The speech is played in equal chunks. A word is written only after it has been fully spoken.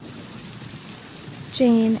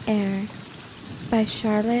Jane Eyre by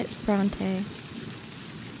Charlotte Brontë.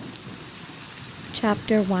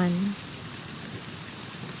 Chapter 1.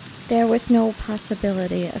 There was no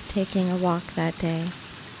possibility of taking a walk that day.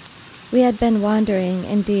 We had been wandering,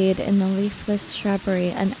 indeed, in the leafless shrubbery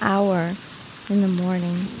an hour in the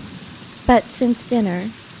morning. But since dinner,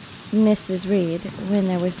 Mrs. Reed, when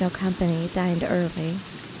there was no company, dined early.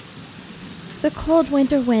 The cold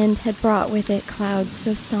winter wind had brought with it clouds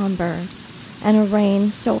so somber, and a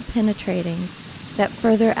rain so penetrating, that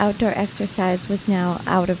further outdoor exercise was now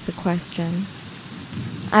out of the question.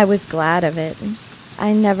 I was glad of it.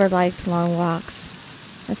 I never liked long walks,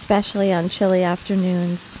 especially on chilly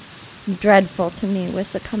afternoons. Dreadful to me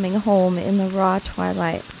was the coming home in the raw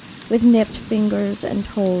twilight, with nipped fingers and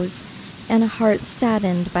toes, and a heart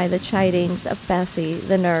saddened by the chidings of Bessie,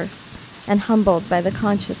 the nurse, and humbled by the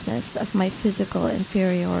consciousness of my physical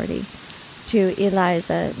inferiority to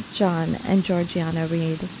Eliza, John, and Georgiana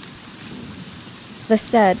Reed. The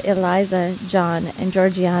said Eliza, John, and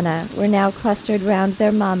Georgiana were now clustered round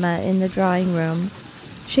their mamma in the drawing-room.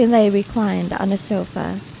 She lay reclined on a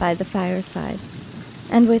sofa by the fireside,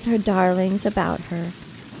 and with her darlings about her,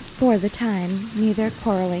 for the time neither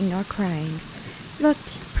quarreling nor crying,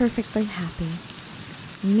 looked perfectly happy.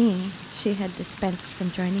 Me she had dispensed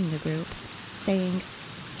from joining the group, saying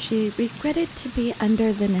she regretted to be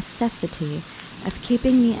under the necessity of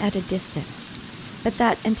keeping me at a distance, but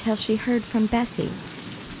that until she heard from Bessie,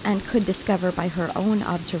 and could discover by her own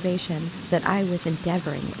observation that I was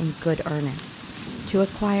endeavoring in good earnest to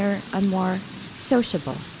acquire a more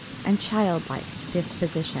sociable and childlike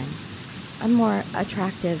disposition, a more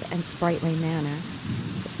attractive and sprightly manner,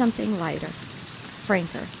 something lighter,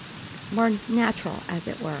 franker, more natural, as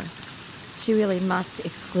it were. She really must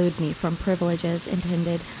exclude me from privileges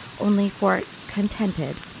intended only for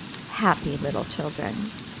contented, happy little children.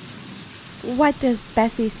 "What does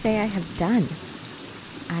Bessie say I have done?"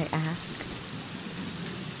 I asked.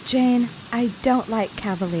 "Jane, I don't like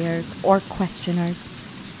cavaliers or questioners.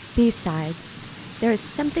 Besides, there is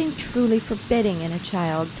something truly forbidding in a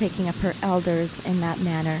child taking up her elders in that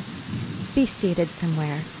manner. Be seated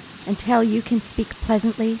somewhere. Until you can speak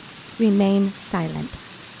pleasantly, remain silent."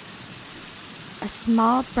 A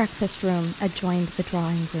small breakfast room adjoined the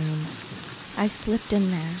drawing room. I slipped in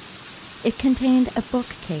there. It contained a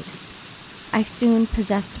bookcase. I soon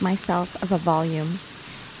possessed myself of a volume,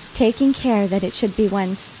 taking care that it should be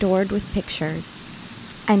one stored with pictures.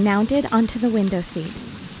 I mounted onto the window seat.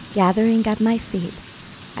 Gathering up my feet,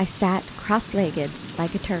 I sat cross-legged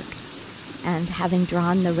like a Turk, and having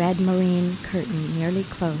drawn the red moreen curtain nearly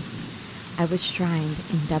close, I was shrined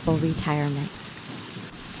in double retirement.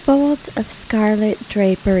 Folds of scarlet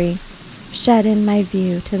drapery shut in my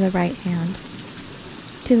view to the right hand.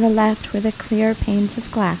 To the left were the clear panes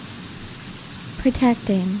of glass,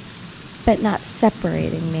 protecting but not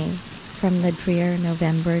separating me from the drear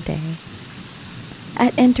November day.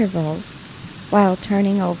 At intervals, while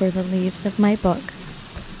turning over the leaves of my book,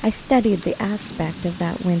 I studied the aspect of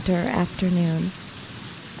that winter afternoon.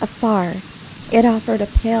 Afar, it offered a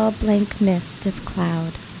pale blank mist of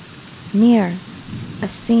cloud. Near, a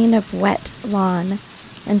scene of wet lawn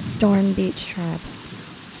and storm-beat shrub,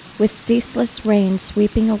 with ceaseless rain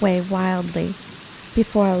sweeping away wildly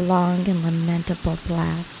before a long and lamentable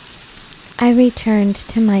blast. I returned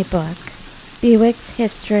to my book, Bewick's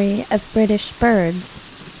History of British Birds.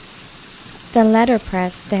 The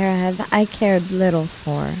letterpress thereof I cared little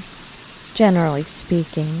for, generally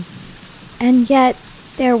speaking, and yet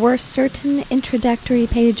there were certain introductory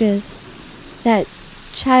pages that,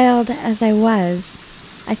 child as I was,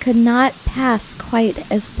 I could not pass quite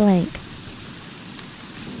as blank.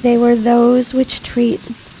 They were those which treat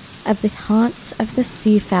of the haunts of the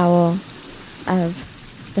seafowl, of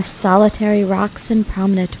the solitary rocks and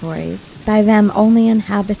promontories, by them only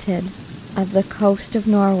inhabited, of the coast of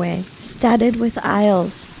Norway, studded with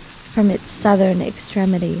isles from its southern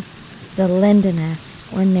extremity, the Lindeness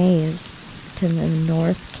or Naze, to the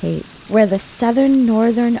North Cape, where the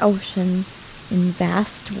northern ocean in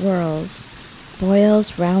vast whirls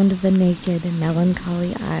boils round the naked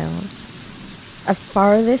melancholy isles. A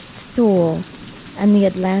farthest Thule and the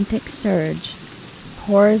Atlantic surge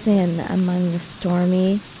pours in among the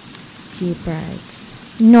stormy Hebrides.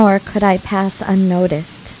 Nor could I pass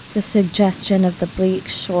unnoticed the suggestion of the bleak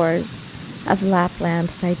shores of Lapland,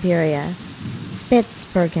 Siberia,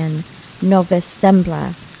 Spitzbergen, Nova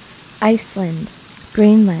Zembla, Iceland,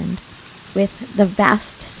 Greenland, with the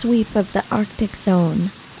vast sweep of the Arctic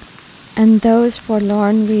zone, and those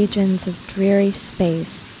forlorn regions of dreary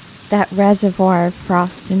space, that reservoir of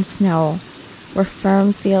frost and snow, where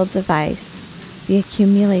firm fields of ice, the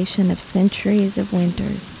accumulation of centuries of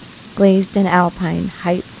winters, glazed in alpine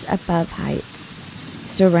heights above heights,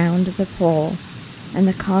 surround the pole, and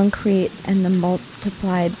the concrete and the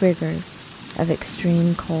multiplied rigors of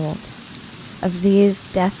extreme cold. Of these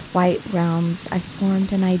death-white realms I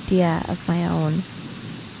formed an idea of my own,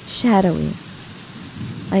 shadowy,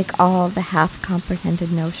 like all the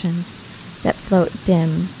half-comprehended notions that float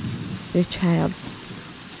dim through child's,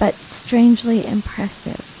 but strangely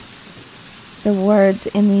impressive. The words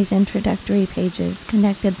in these introductory pages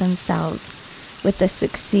connected themselves with the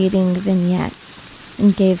succeeding vignettes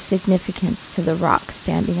and gave significance to the rock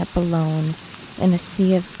standing up alone in a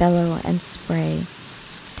sea of billow and spray,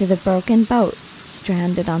 to the broken boat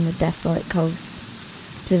stranded on the desolate coast,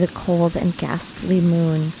 to the cold and ghastly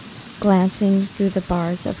moon glancing through the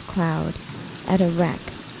bars of cloud at a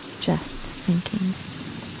wreck just sinking.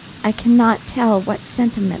 I cannot tell what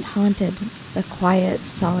sentiment haunted the quiet,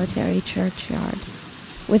 solitary churchyard,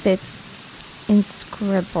 with its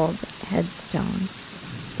inscribbled headstone,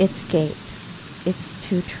 its gate, its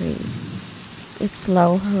 2 trees, its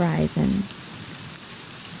low horizon,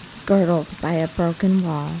 girdled by a broken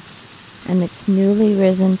wall, and its newly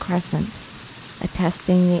risen crescent,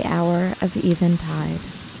 attesting the hour of eventide.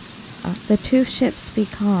 The 2 ships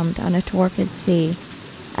becalmed on a torpid sea,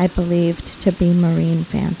 I believed to be marine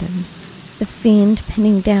phantoms. The fiend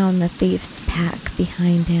pinning down the thief's pack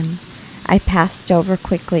behind him, I passed over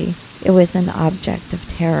quickly. It was an object of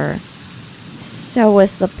terror. So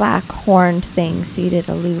was the black horned thing seated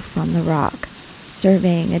aloof on the rock,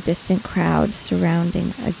 surveying a distant crowd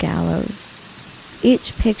surrounding a gallows.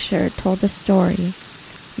 Each picture told a story,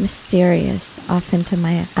 mysterious often to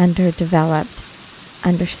my underdeveloped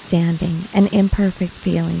understanding and imperfect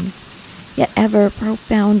feelings, yet ever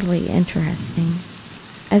profoundly interesting.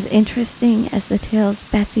 As interesting as the tales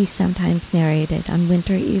Bessie sometimes narrated on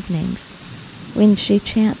winter evenings, when she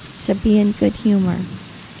chanced to be in good humor,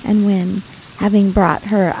 and when, having brought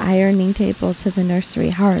her ironing table to the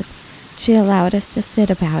nursery hearth, she allowed us to sit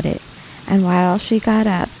about it, and while she got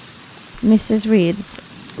up, Mrs. Reed's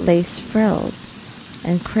lace frills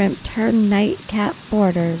and crimped her nightcap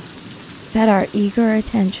borders fed our eager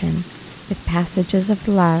attention with passages of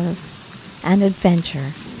love and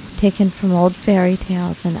adventure taken from old fairy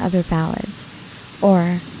tales and other ballads,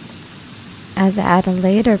 or, as at a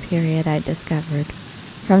later period I discovered,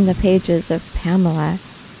 from the pages of Pamela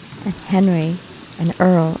and Henry and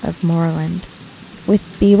Earl of Moreland. With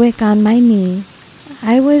Bewick on my knee,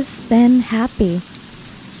 I was then happy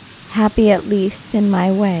at least in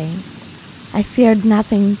my way. I feared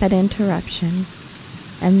nothing but interruption,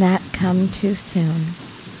 and that come too soon.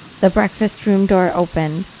 The breakfast-room door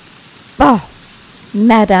opened. "Bah!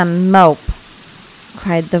 Madame Mope!"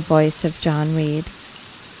 cried the voice of John Reed.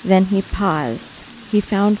 Then he paused. He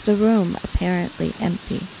found the room apparently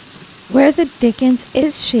empty. "Where the dickens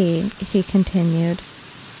is she?" he continued.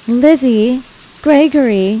 "Lizzie!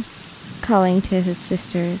 Gregory!" calling to his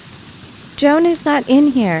sisters. "Joan is not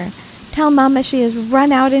in here. Tell Mamma she has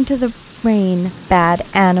run out into the rain, bad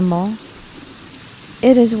animal."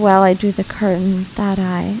 It is well I drew the curtain, thought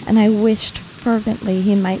I, and I wished fervently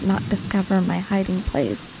he might not discover my hiding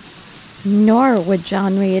place. Nor would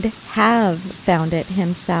John Reed have found it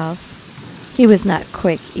himself. He was not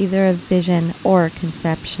quick either of vision or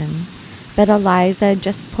conception, but Eliza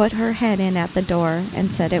just put her head in at the door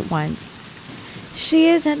and said at once, "She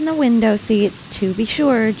is in the window seat, to be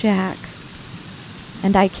sure, Jack."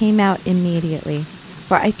 And I came out immediately,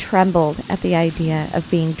 for I trembled at the idea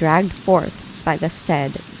of being dragged forth by the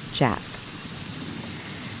said Jack.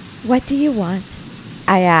 "What do you want?"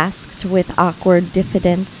 I asked with awkward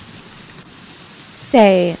diffidence.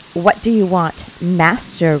 "Say, what do you want,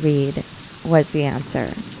 Master Reed?" was the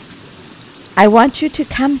answer. "I want you to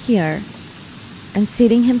come here." And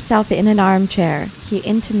seating himself in an armchair, he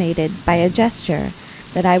intimated by a gesture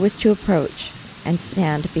that I was to approach and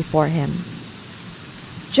stand before him.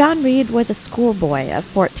 John Reed was a schoolboy of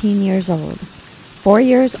 14 years old, 4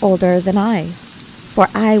 years older than I, for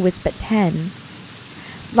I was but 10.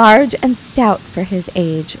 Large and stout for his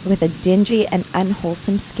age, with a dingy and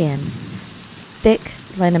unwholesome skin, thick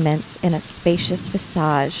lineaments in a spacious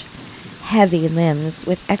visage, heavy limbs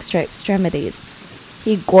with extra extremities.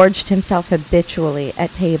 He gorged himself habitually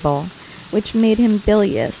at table, which made him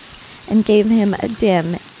bilious and gave him a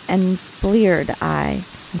dim and bleared eye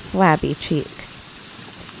and flabby cheeks.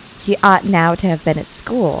 He ought now to have been at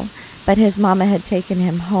school, but his mamma had taken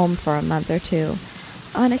him home for a month or 2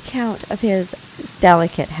 on account of his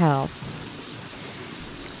delicate health.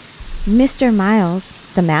 Mr. Miles,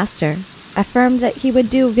 the master, affirmed that he would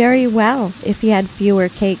do very well if he had fewer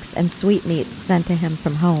cakes and sweetmeats sent to him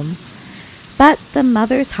from home, But the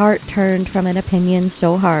mother's heart turned from an opinion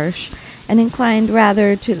so harsh and inclined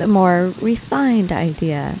rather to the more refined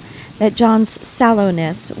idea that John's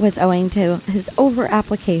sallowness was owing to his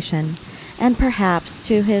over-application and perhaps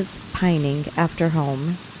to his pining after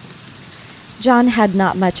home. John had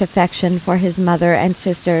not much affection for his mother and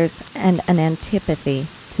sisters and an antipathy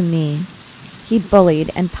to me. He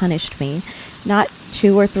bullied and punished me, not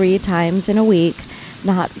 2 or 3 times in a week,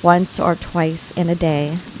 not once or twice in a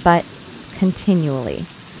day, but continually.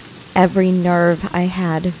 Every nerve I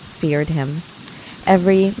had feared him.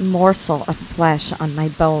 Every morsel of flesh on my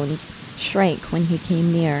bones shrank when he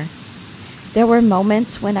came near. There were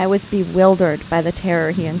moments when I was bewildered by the terror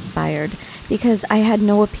he inspired, because I had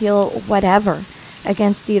no appeal whatever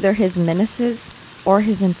against either his menaces or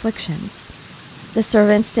his inflictions. The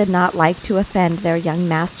servants did not like to offend their young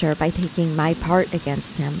master by taking my part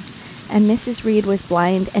against him, and Mrs. Reed was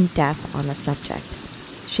blind and deaf on the subject.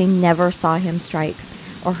 She never saw him strike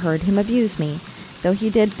or heard him abuse me, though he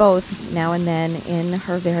did both now and then in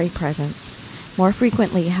her very presence, more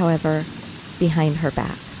frequently, however, behind her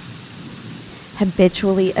back.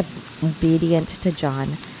 Habitually obedient to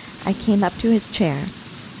John, I came up to his chair.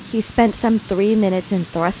 He spent some 3 minutes in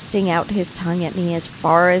thrusting out his tongue at me as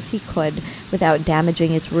far as he could without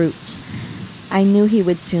damaging its roots. I knew he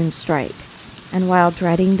would soon strike, and while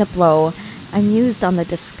dreading the blow, I mused on the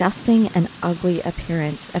disgusting and ugly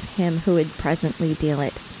appearance of him who would presently deal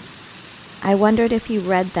it. I wondered if he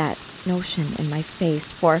read that notion in my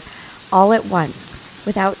face, for all at once,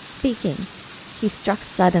 without speaking, he struck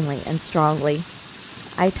suddenly and strongly.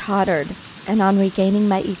 I tottered, and on regaining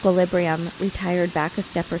my equilibrium, retired back a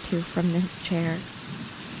step or 2 from his chair.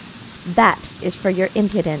 "That is for your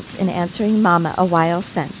impudence in answering Mamma a while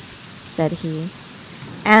since," said he,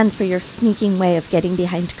 "and for your sneaking way of getting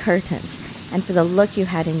behind curtains, and for the look you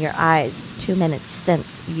had in your eyes 2 minutes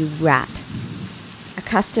since, you rat."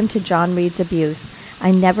 Accustomed to John Reed's abuse,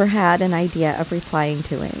 I never had an idea of replying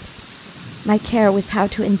to it. My care was how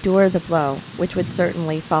to endure the blow, which would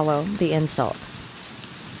certainly follow the insult.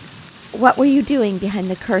 "What were you doing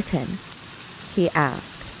behind the curtain?" he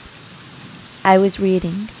asked. "I was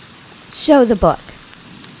reading." "Show the book."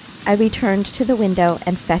 I returned to the window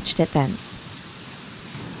and fetched it thence.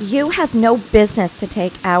 "You have no business to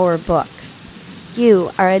take our books.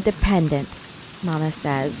 You are a dependent, Mamma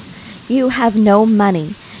says. You have no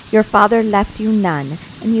money. Your father left you none,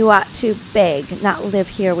 and you ought to beg, not live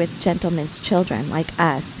here with gentlemen's children like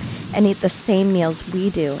us, and eat the same meals we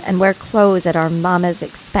do, and wear clothes at our mamma's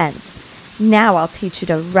expense. Now I'll teach you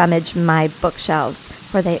to rummage my bookshelves,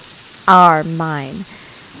 for they are mine.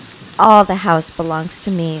 All the house belongs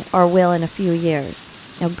to me, or will in a few years.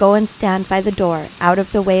 Now go and stand by the door, out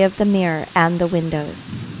of the way of the mirror and the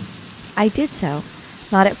windows." I did so,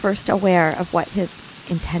 not at first aware of what his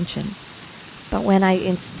intention, but when I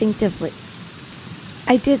instinctively...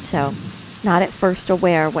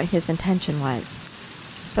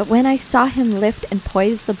 But when I saw him lift and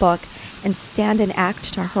poise the book and stand in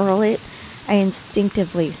act to hurl it, I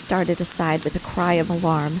instinctively started aside with a cry of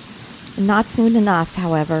alarm. Not soon enough,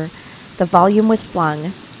 however. The volume was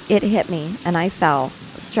flung, it hit me, and I fell,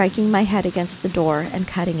 striking my head against the door and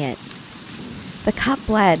cutting it. The cut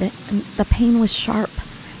bled, and the pain was sharp.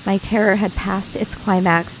 My terror had passed its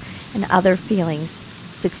climax, and other feelings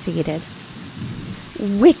succeeded.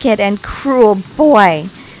 "Wicked and cruel boy,"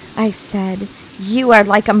 I said. "You are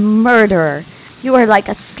like a murderer. You are like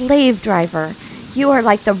a slave driver. You are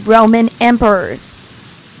like the Roman emperors."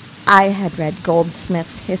 I had read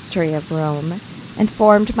Goldsmith's History of Rome, and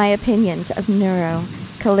formed my opinions of Nero,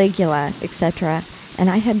 Caligula, etc., and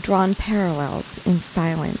I had drawn parallels in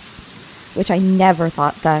silence, which I never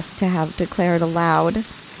thought thus to have declared aloud.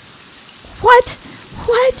 What?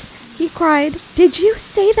 He cried. "Did you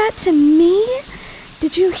say that to me?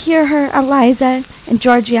 Did you hear her, Eliza and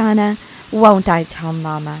Georgiana? Won't I tell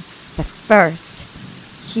Mamma? But first..."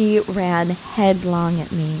 He ran headlong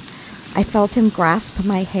at me. I felt him grasp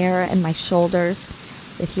my hair and my shoulders,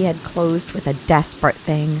 that he had closed with a desperate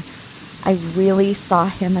thing. I really saw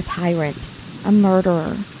him a tyrant, a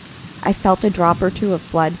murderer. I felt a drop or 2 of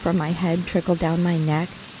blood from my head trickle down my neck,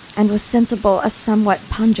 and was sensible of somewhat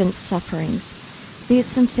pungent sufferings. These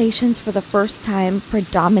sensations for the first time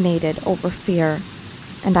predominated over fear,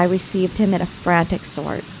 and I received him in a frantic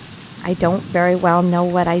sort. I don't very well know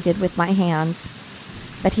what I did with my hands,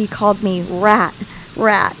 but he called me rat,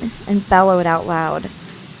 and bellowed out loud.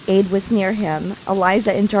 Aid was near him.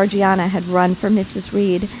 Eliza and Georgiana had run for Mrs.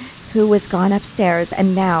 Reed, who was gone upstairs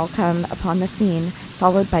and now come upon the scene,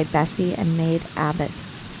 followed by Bessie and Maid Abbott.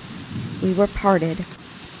 We were parted.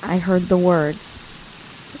 I heard the words,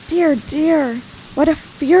 "Dear, dear, What a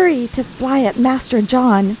fury to fly at Master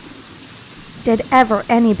John! Did ever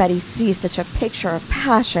anybody see such a picture of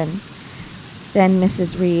passion? Then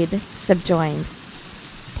Mrs. Reed subjoined,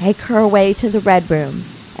 "Take her away to the Red Room,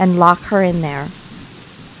 and lock her in there."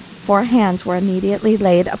 4 hands were immediately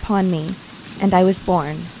laid upon me, and I was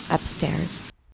borne upstairs.